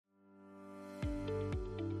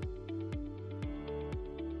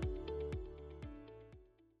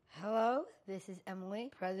This is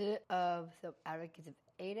Emily, president of Self Advocates of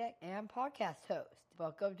ADEC and podcast host.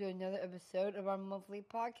 Welcome to another episode of our monthly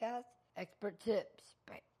podcast, Expert Tips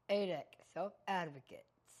by ADEC Self Advocates.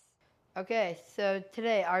 Okay, so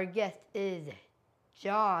today our guest is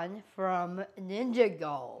John from Ninja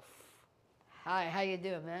Golf. Hi, how you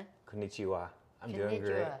doing, man? Konnichiwa. I'm doing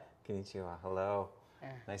great. Konnichiwa. Hello.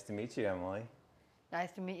 Nice to meet you, Emily.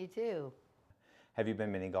 Nice to meet you too. Have you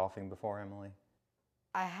been mini golfing before, Emily?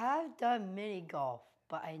 I have done mini golf,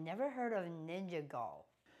 but I never heard of ninja golf.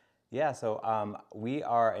 Yeah, so we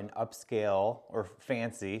are an upscale or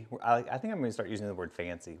fancy. I think I'm going to start using the word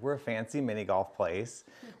fancy. We're a fancy mini golf place.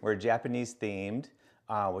 We're Japanese themed,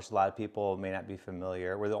 which a lot of people may not be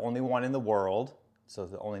familiar. We're the only one in the world, so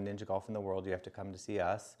the only ninja golf in the world. You have to come to see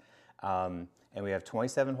us. And we have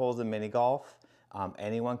 27 holes of mini golf.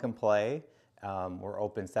 Anyone can play. We're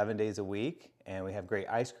open 7 days a week, and we have great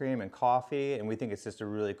ice cream and coffee, and we think it's just a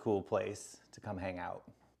really cool place to come hang out.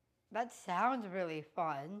 That sounds really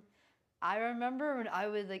fun. I remember when I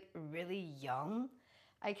was really young,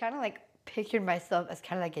 I kind of pictured myself as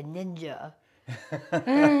kind of like a ninja.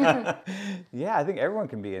 Yeah, I think everyone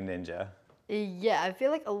can be a ninja. Yeah, I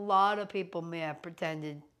feel like a lot of people may have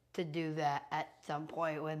pretended to do that at some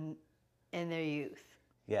point when in their youth.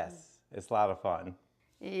 Yes, it's a lot of fun.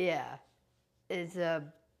 Yeah. It's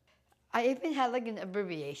I even had an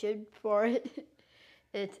abbreviation for it.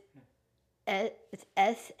 It's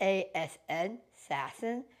SASN,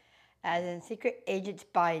 Assassin, as in Secret Agent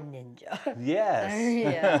Spy Ninja. Yes.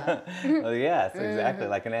 Yeah. Oh, yes, exactly,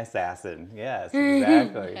 like an assassin. Yes,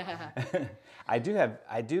 exactly. Yeah. I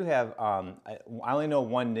only know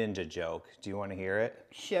one ninja joke. Do you want to hear it?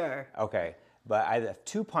 Sure. Okay, but I have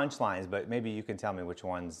two punchlines, but maybe you can tell me which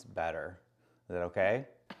one's better. Is that okay?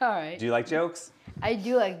 All right. Do you like jokes? I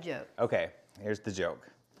do like jokes. Okay, here's the joke.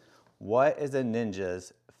 What is a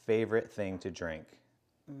ninja's favorite thing to drink?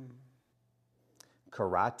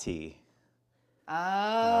 Karate.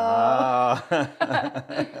 Oh.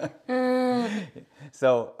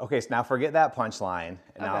 So now forget that punchline,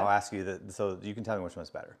 and now Okay. I'll ask you so you can tell me which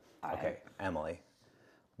one's better. All Okay, right. Emily,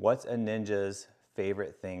 what's a ninja's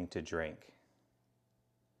favorite thing to drink?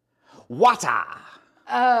 Water.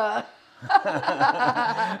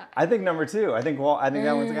 I think number two. I think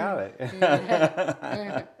that one's got it.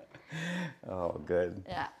 Oh, good.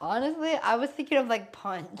 Yeah, honestly, I was thinking of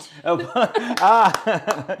punch. Oh,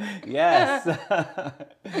 yes.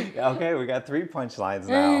 Okay, we got 3 punchlines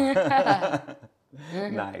now.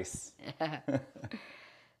 Nice.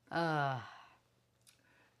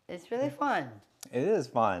 It's really fun. It is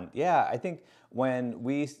fun. Yeah, I think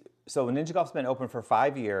so Ninja Golf's been open for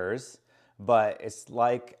 5 years, but it's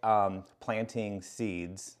like planting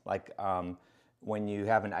seeds. When you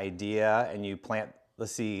have an idea and you plant the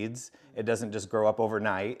seeds, it doesn't just grow up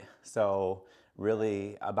overnight. So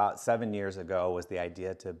really about 7 years ago was the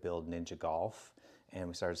idea to build Ninja Golf, and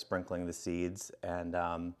we started sprinkling the seeds, and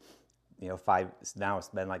now it's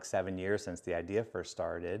been 7 years since the idea first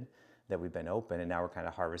started that we've been open, and now we're kind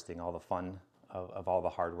of harvesting all the fun of all the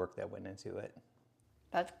hard work that went into it.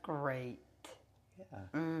 That's great.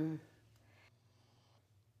 Yeah.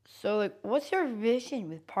 So what's your vision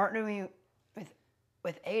with partnering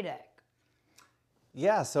with ADEC?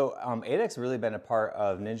 Yeah, so ADEC's really been a part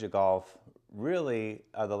of Ninja Golf really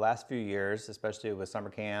the last few years, especially with summer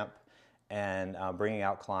camp and bringing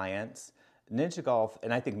out clients. Ninja Golf,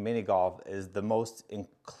 and I think mini golf, is the most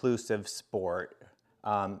inclusive sport.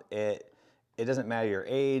 It doesn't matter your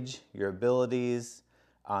age, your abilities.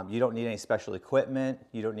 You don't need any special equipment.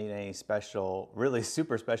 You don't need any really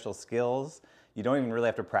super special skills. You don't even really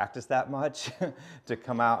have to practice that much to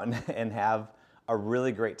come out and have a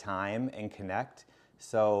really great time and connect.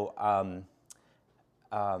 So I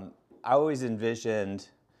always envisioned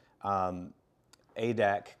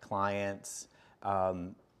ADEC clients,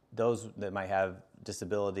 those that might have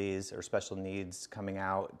disabilities or special needs, coming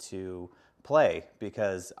out to play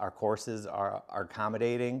because our courses are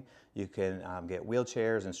accommodating. You can get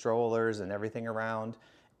wheelchairs and strollers and everything around.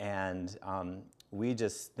 And we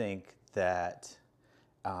just think that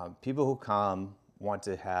people who come want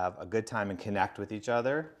to have a good time and connect with each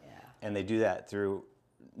other. Yeah. And they do that through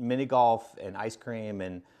mini golf and ice cream,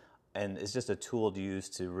 and it's just a tool to use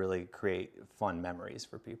to really create fun memories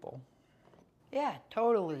for people. Yeah,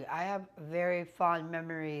 totally. I have very fond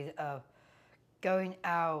memories of going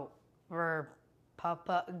out for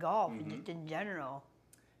putt-putt golf, just in general.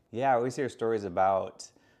 Yeah, I always hear stories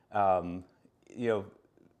about,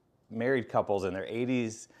 married couples in their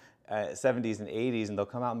 80s, 70s and 80s, and they'll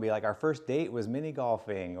come out and be like, our first date was mini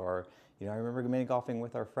golfing, or, I remember mini golfing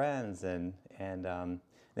with our friends, and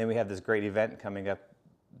then we have this great event coming up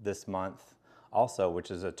this month also,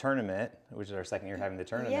 which is a tournament, which is our second year having the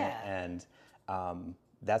tournament. Yeah. And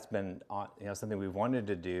that's been something we've wanted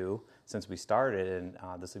to do since we started, and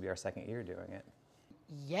this will be our second year doing it.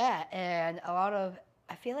 Yeah, and I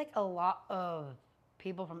feel like a lot of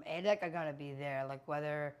people from ADEC are going to be there, like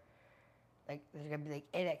whether, like there's going to be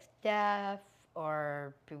like ADEC staff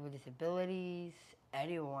or people with disabilities,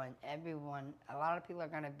 everyone, a lot of people are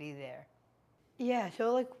going to be there. Yeah,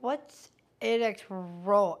 so like what's ADEC's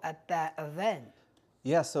role at that event?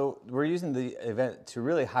 Yeah, so we're using the event to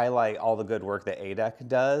really highlight all the good work that ADEC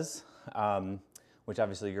does, which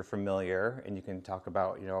obviously you're familiar, and you can talk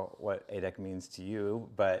about what ADEC means to you.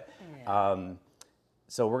 But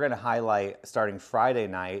so we're going to highlight starting Friday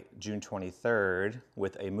night, June 23rd,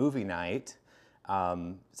 with a movie night.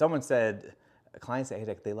 Someone said clients at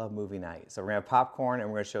ADEC, they love movie night, so we're going to have popcorn and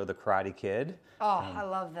we're going to show The Karate Kid. Oh, I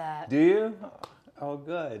love that. Do you? Oh,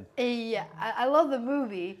 good. Yeah, I love the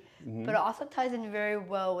movie, but it also ties in very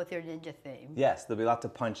well with your ninja theme. Yes, there'll be lots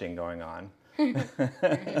of punching going on.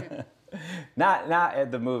 Not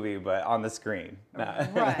at the movie, but on the screen.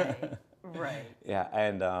 Right. Yeah,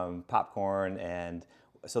 and popcorn, and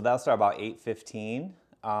so that'll start about 8:15.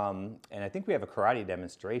 And I think we have a live karate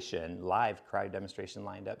demonstration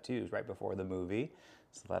lined up too, right before the movie.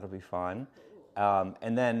 So that'll be fun.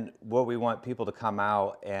 And then what we want people to come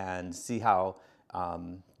out and see how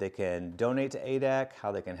they can donate to ADEC,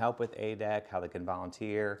 how they can help with ADEC, how they can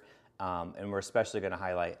volunteer. And we're especially going to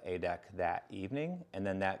highlight ADEC that evening. And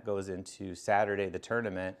then that goes into Saturday, the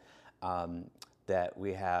tournament, that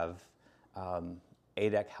we have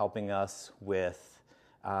ADEC helping us with,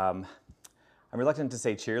 I'm reluctant to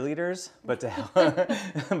say cheerleaders, but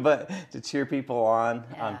to cheer people on,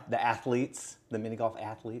 the athletes, the mini golf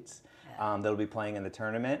athletes that'll be playing in the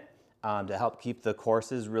tournament, to help keep the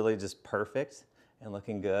courses really just perfect and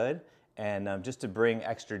looking good, and just to bring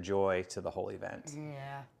extra joy to the whole event.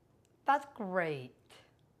 Yeah, that's great.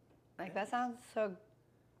 Like that sounds so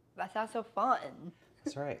fun.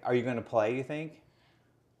 That's right. Are you going to play, you think?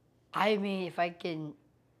 I mean, if I get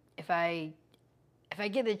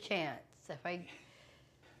the chance,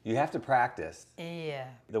 You have to practice. Yeah.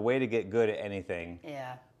 The way to get good at anything.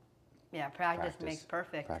 Yeah, practice makes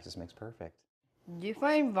perfect. Practice makes perfect. Do you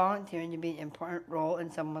find volunteering to be an important role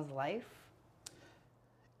in someone's life?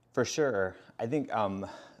 For sure. I think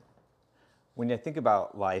when you think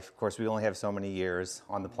about life, of course, we only have so many years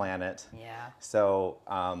on the planet. Yeah. So,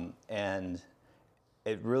 and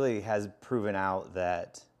it really has proven out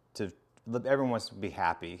that everyone wants to be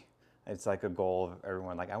happy. It's like a goal of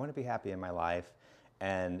everyone, like, I want to be happy in my life.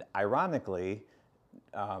 And ironically,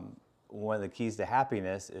 one of the keys to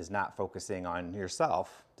happiness is not focusing on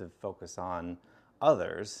yourself, to focus on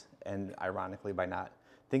others. And ironically, by not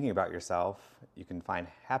thinking about yourself, you can find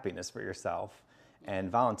happiness for yourself. And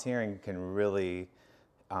volunteering can really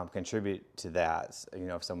contribute to that.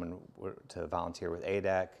 If someone were to volunteer with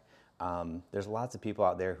ADEC, there's lots of people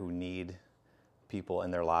out there who need people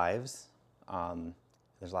in their lives.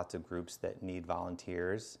 There's lots of groups that need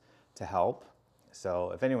volunteers to help.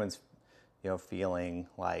 So if anyone's, feeling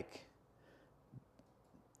like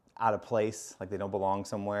out of place, like they don't belong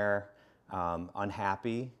somewhere,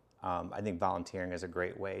 unhappy, I think volunteering is a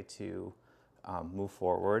great way to move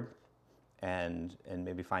forward and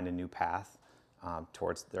maybe find a new path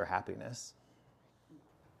towards their happiness.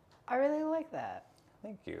 I really like that.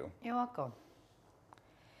 Thank you. You're welcome.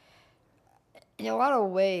 In a lot of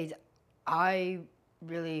ways, I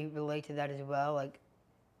really relate to that as well. Like,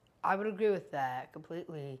 I would agree with that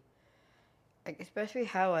completely. Like, especially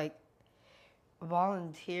how, like,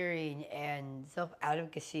 volunteering and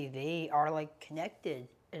self-advocacy, they are, like, connected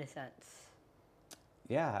in a sense.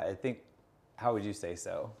 Yeah, I think, how would you say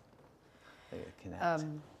so? They connect.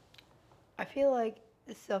 I feel like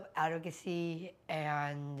self-advocacy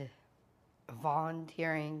and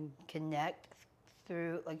volunteering connect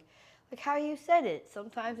through, like how you said it.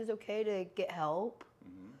 Sometimes it's okay to get help,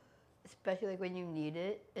 especially like when you need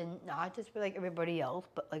it, and not just for like everybody else,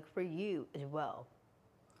 but like for you as well.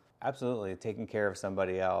 Absolutely, taking care of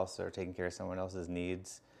somebody else or taking care of someone else's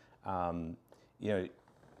needs.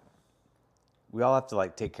 We all have to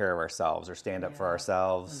like take care of ourselves or stand up for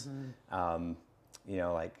ourselves.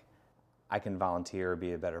 Like I can volunteer or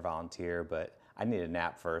be a better volunteer, but I need a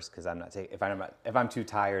nap first because I'm not if I'm too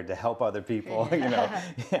tired to help other people,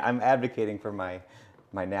 I'm advocating for my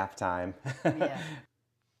nap time. Yeah.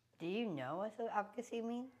 Do you know what self-advocacy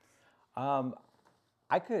means?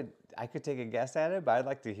 I could take a guess at it, but I'd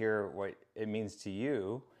like to hear what it means to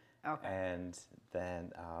you. Okay. And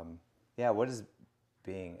then, what does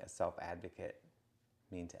being a self-advocate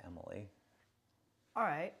mean to Emily? All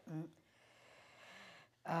right.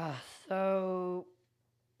 Uh, so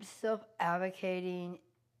self-advocating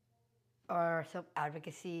or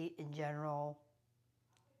self-advocacy in general,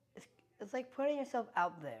 it's, it's like putting yourself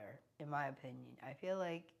out there, in my opinion. I feel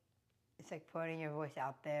like it's like putting your voice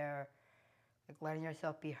out there, like letting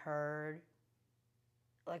yourself be heard.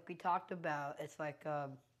 Like we talked about, it's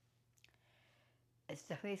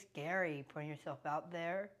definitely scary putting yourself out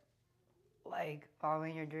there, like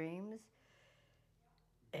following your dreams.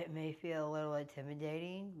 It may feel a little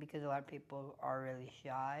intimidating because a lot of people are really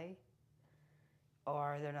shy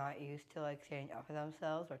or they're not used to like standing up for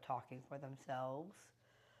themselves or talking for themselves.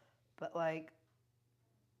 But like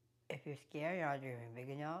if you're scared, you're not dreaming big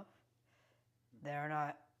enough. They're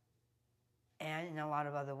not, and in a lot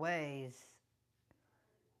of other ways,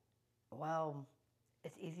 well,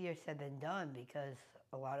 it's easier said than done because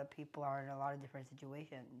a lot of people are in a lot of different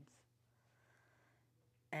situations.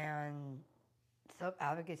 And self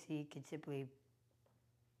advocacy can simply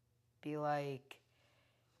be like,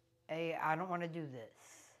 hey, I don't want to do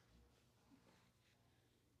this.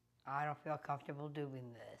 I don't feel comfortable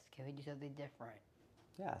doing this. Can we do something different?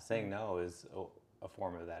 Yeah, saying no is a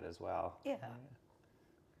form of that as well. Yeah.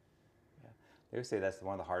 Yeah. They would say that's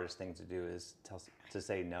one of the hardest things to do is to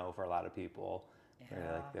say no for a lot of people.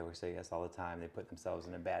 Yeah. Like they would say yes all the time. They put themselves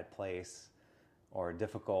in a bad place or a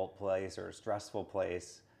difficult place or a stressful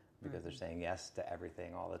place because they're saying yes to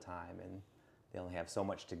everything all the time, and they only have so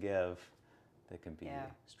much to give that can be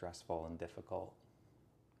stressful and difficult.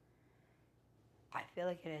 I feel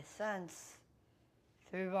like in a sense,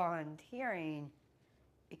 through volunteering,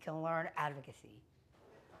 you can learn advocacy.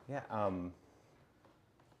 Yeah.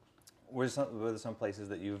 Were there some places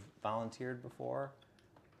that you've volunteered before?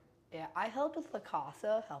 Yeah, I helped with La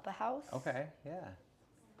Casa, Help a House. Okay, yeah.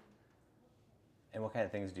 And what kind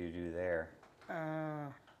of things do you do there?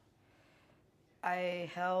 I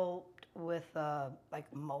helped with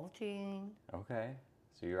like mulching. Okay,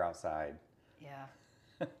 so you're outside. Yeah.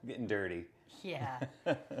 Getting dirty. Yeah.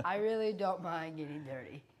 I really don't mind getting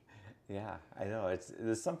dirty. Yeah, I know.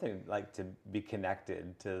 There's something like to be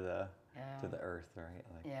connected to the earth, right?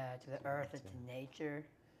 Like, yeah, to the earth and to nature.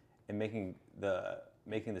 And making the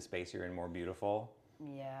space you're in more beautiful.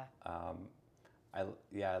 Yeah. I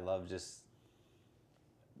love just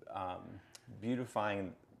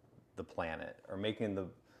beautifying the planet or making the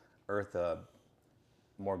earth a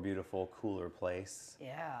more beautiful, cooler place.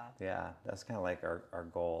 Yeah. Yeah, that's kind of like our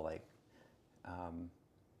goal, like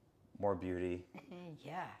more beauty,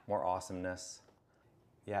 Yeah. more awesomeness.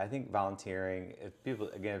 Yeah, I think volunteering, if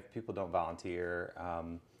people don't volunteer,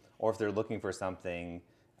 or if they're looking for something,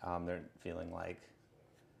 they're feeling like,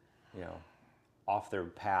 off their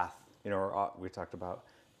path, or we talked about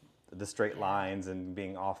the straight lines and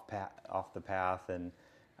being off the path, and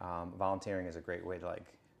volunteering is a great way to like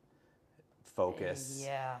focus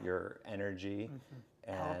your energy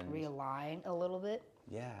and help realign a little bit.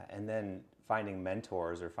 Yeah, and then finding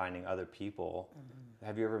mentors or finding other people.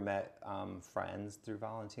 Have you ever met friends through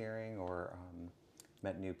volunteering, or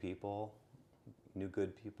met new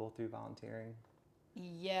good people through volunteering?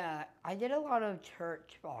 Yeah, I did a lot of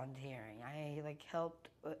church volunteering. I like helped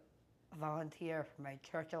volunteer for my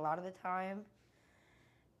church a lot of the time,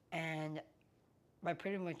 and I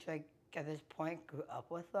pretty much like at this point grew up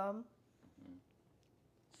with them.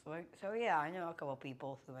 So yeah, I know a couple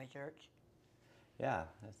people through my church. Yeah,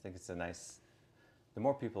 I think it's the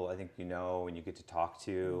more people I think and you get to talk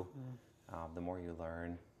to, the more you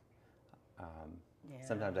learn.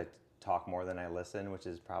 Sometimes I talk more than I listen, which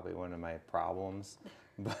is probably one of my problems,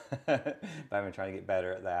 but I've been trying to get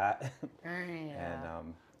better at that.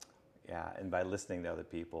 And by listening to other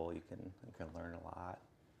people, you can learn a lot.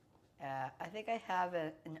 I think I have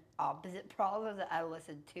an opposite problem that I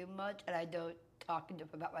listen too much and I don't talk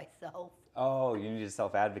enough about myself. Oh, you need to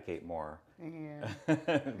self-advocate more. Yeah.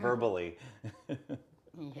 Verbally.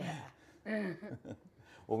 Yeah.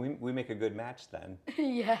 Well, we make a good match then.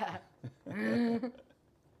 Yeah.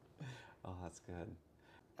 Oh, that's good.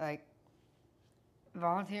 Like,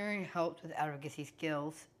 volunteering helps with advocacy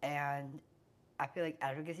skills, and I feel like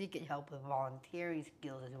advocacy can help with volunteering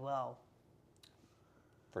skills as well.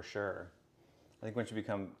 For sure. I think once you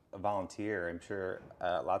become a volunteer, I'm sure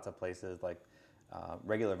lots of places like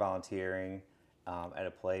regular volunteering at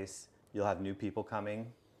a place, you'll have new people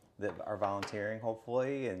coming that are volunteering,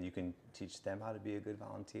 hopefully, and you can teach them how to be a good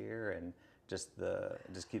volunteer, and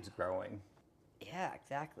it just keeps growing. Yeah,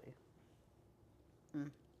 exactly.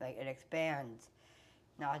 Like it expands,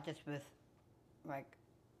 not just with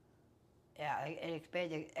it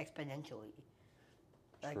expands exponentially.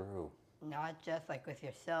 True. Not just like with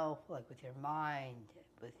yourself, like with your mind,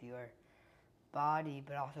 with your body,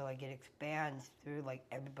 but also like it expands through like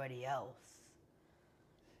everybody else.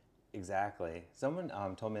 Exactly. Someone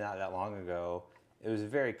told me not that long ago. It was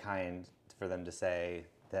very kind for them to say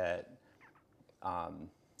that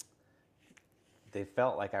they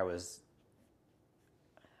felt like I was,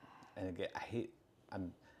 and again,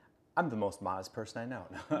 I'm the most modest person I know.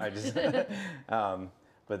 I just,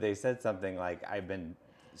 but they said something like, I've been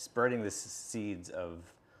spreading the seeds of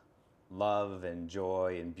love and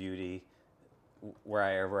joy and beauty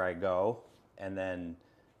wherever I go, and then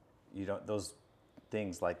those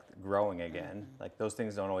things like growing again, like those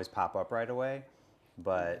things don't always pop up right away,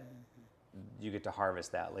 but you get to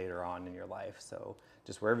harvest that later on in your life. So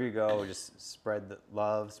just wherever you go, just spread the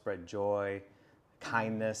love, spread joy,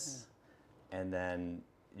 kindness, and then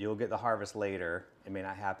you'll get the harvest later. It may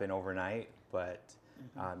not happen overnight, but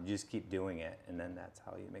you just keep doing it, and then that's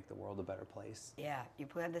how you make the world a better place. Yeah, you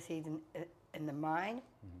plant the seeds in the mind,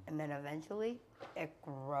 and then eventually it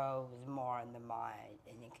grows more in the mind,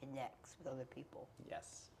 and it connects with other people.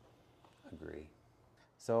 Yes, agree.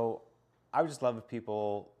 So I would just love if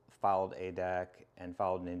people followed ADEC and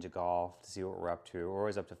followed Ninja Golf to see what we're up to. We're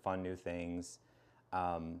always up to fun new things.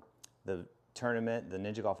 The tournament, the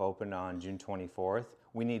Ninja Golf Open on June 24th,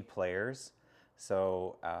 we need players.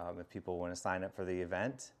 So if people want to sign up for the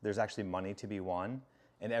event, there's actually money to be won.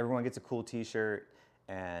 And everyone gets a cool t-shirt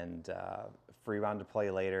and free round to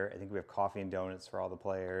play later. I think we have coffee and donuts for all the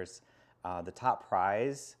players. The top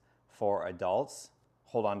prize for adults,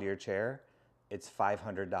 hold on to your chair, it's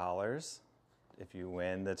 $500 if you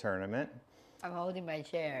win the tournament. I'm holding my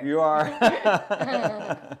chair. You are.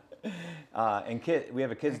 And we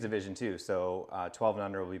have a kids division too, so 12 and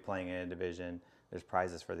under will be playing in a division. There's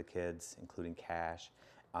prizes for the kids, including cash.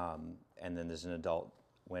 And then there's an adult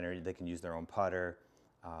winner. They can use their own putter.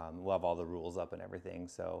 We'll have all the rules up and everything.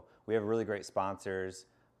 So we have really great sponsors.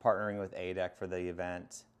 Partnering with ADEC for the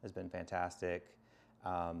event has been fantastic.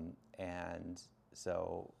 And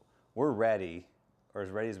so we're ready, or as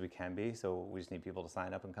ready as we can be. So we just need people to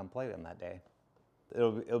sign up and come play on that day.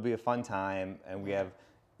 It'll be a fun time, and we have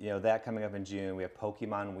that coming up in June. We have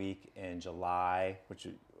Pokemon Week in July, which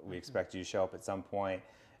we expect you to show up at some point.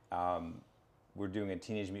 We're doing a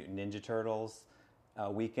Teenage Mutant Ninja Turtles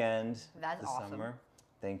weekend That's this awesome. summer.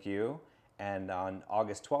 Thank you. And on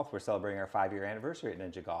August 12th, we're celebrating our 5-year anniversary at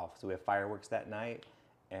Ninja Golf. So we have fireworks that night,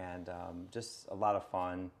 and just a lot of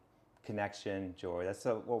fun, connection, joy. That's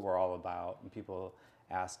what we're all about. And people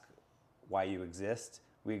ask why you exist.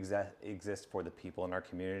 We exist for the people in our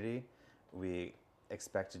community. We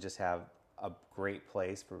expect to just have a great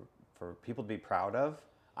place for people to be proud of.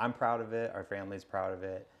 I'm proud of it. Our family's proud of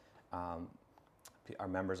it. Our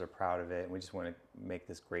members are proud of it. And we just want to make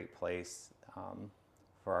this great place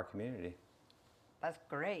for our community. That's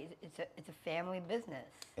great. It's a family business.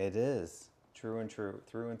 It is. True and true.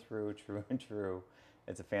 Through and through. True and true.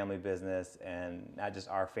 It's a family business, and not just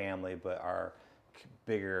our family, but our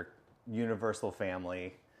bigger universal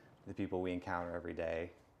family, the people we encounter every day.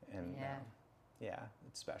 And yeah,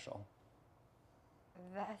 it's special.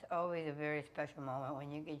 That's always a very special moment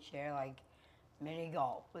when you can share like mini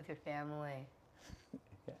golf with your family.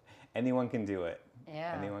 Yeah. Anyone can do it.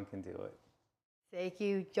 Yeah. Anyone can do it. Thank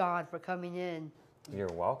you, John, for coming in.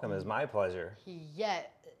 You're welcome. It's my pleasure. Yeah,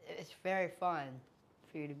 it's very fun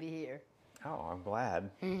for you to be here. Oh, I'm glad.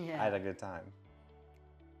 Yeah. I had a good time.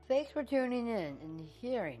 Thanks for tuning in and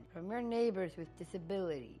hearing from your neighbors with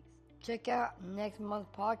disabilities. Check out next month's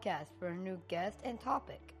podcast for a new guest and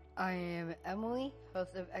topic. I am Emily,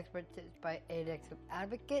 host of Expert Tips by ADEC of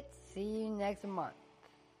Advocates. See you next month.